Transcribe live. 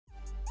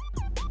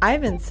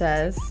Ivan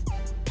says,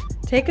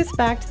 take us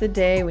back to the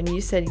day when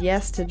you said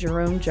yes to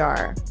Jerome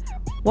Jarre.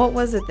 What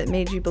was it that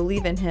made you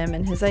believe in him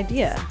and his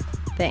idea?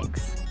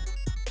 Thanks.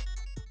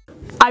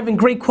 Ivan,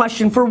 great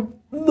question. For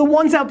the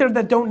ones out there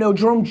that don't know,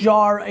 Jerome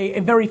Jarre, a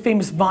very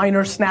famous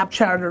Viner,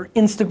 Snapchatter,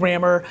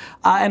 Instagrammer,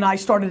 and I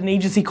started an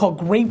agency called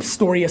Grape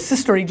Story, a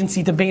sister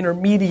agency to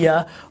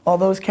VaynerMedia, all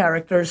those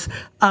characters,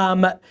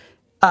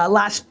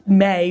 last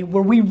May,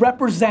 where we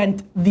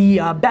represent the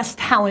best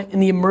talent in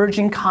the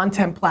emerging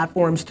content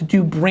platforms to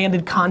do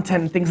branded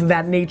content and things of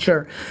that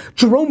nature.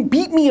 Jerome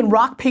beat me in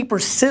rock, paper,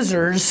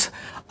 scissors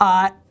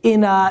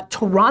in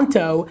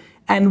Toronto,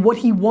 and what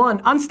he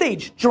won on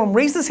stage, Jerome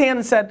raised his hand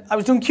and said, I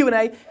was doing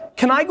Q&A,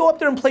 can I go up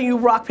there and play you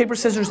rock, paper,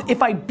 scissors?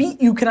 If I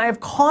beat you, can I have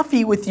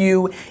coffee with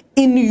you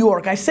in New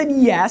York? I said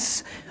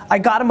yes. I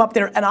got him up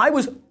there, and I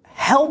was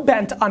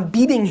hell-bent on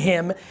beating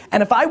him,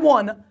 and if I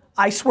won,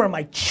 I swear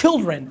my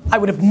children, I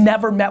would have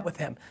never met with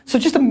him. So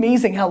just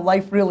amazing how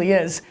life really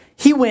is.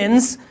 He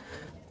wins,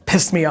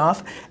 pissed me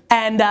off,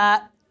 and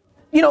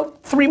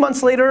 3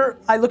 months later,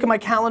 I look at my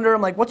calendar,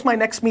 I'm like, what's my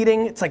next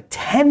meeting? It's like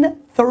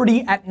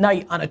 10:30 at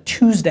night on a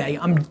Tuesday,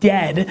 I'm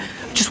dead.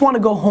 Just wanna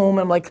go home,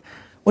 I'm like,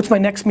 what's my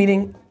next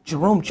meeting?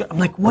 Jerome, I'm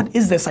like, what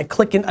is this? I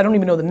click in, I don't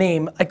even know the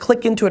name. I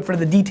click into it for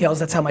the details,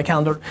 that's how my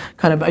calendar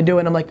I do it,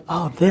 and I'm like,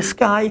 oh, this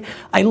guy?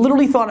 I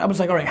literally thought, I was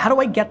like, all right, how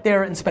do I get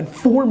there and spend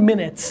 4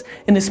 minutes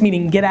in this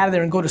meeting, get out of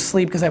there and go to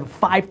sleep, because I have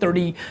a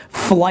 5:30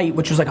 flight,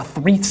 which was like a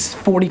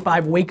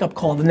 3:45 wake up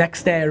call the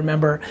next day, I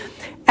remember.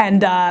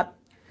 And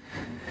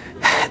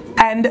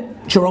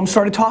Jerome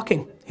started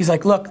talking. He's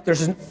like, look,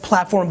 there's a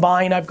platform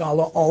Vine, I've got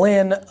all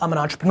in, I'm an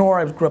entrepreneur,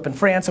 I grew up in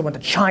France, I went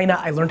to China,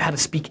 I learned how to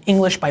speak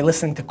English by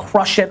listening to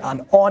Crush It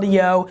on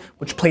audio,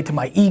 which played to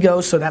my ego,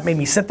 so that made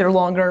me sit there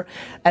longer.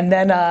 And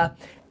then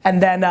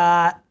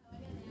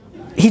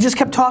he just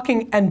kept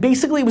talking, and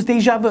basically it was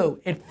deja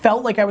vu. It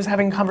felt like I was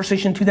having a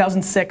conversation in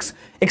 2006,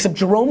 except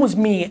Jerome was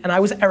me, and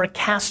I was Eric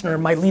Kastner,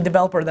 my lead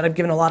developer that I've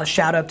given a lot of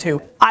shout out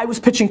to. I was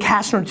pitching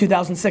Kastner in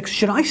 2006,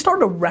 should I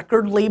start a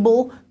record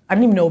label? I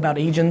didn't even know about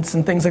agents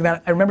and things like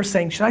that. I remember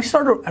saying, I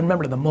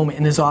remember the moment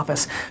in his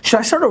office, should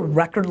I start a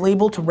record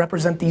label to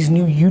represent these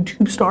new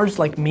YouTube stars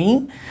like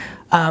me?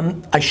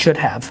 I should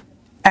have.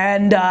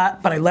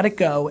 But I let it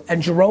go,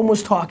 and Jerome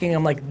was talking,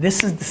 I'm like,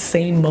 this is the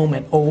same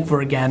moment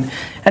over again.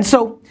 And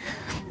so,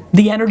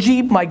 the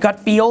energy, my gut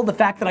feel, the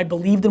fact that I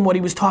believed in what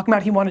he was talking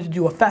about, he wanted to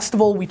do a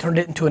festival, we turned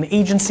it into an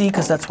agency,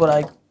 because that's what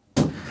I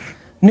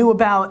knew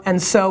about,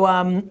 and so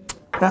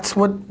that's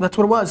what it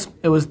was.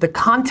 It was the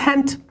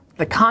content,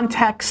 the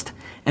context,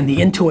 and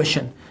the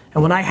intuition.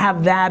 And when I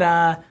have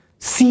that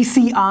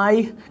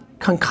CCI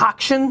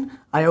concoction,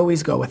 I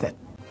always go with it.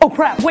 Oh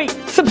crap, wait,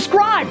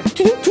 subscribe!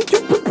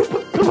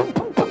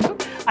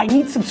 I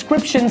need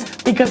subscriptions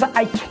because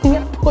I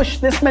can't push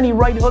this many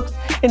right hooks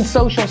in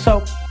social,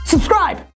 so subscribe!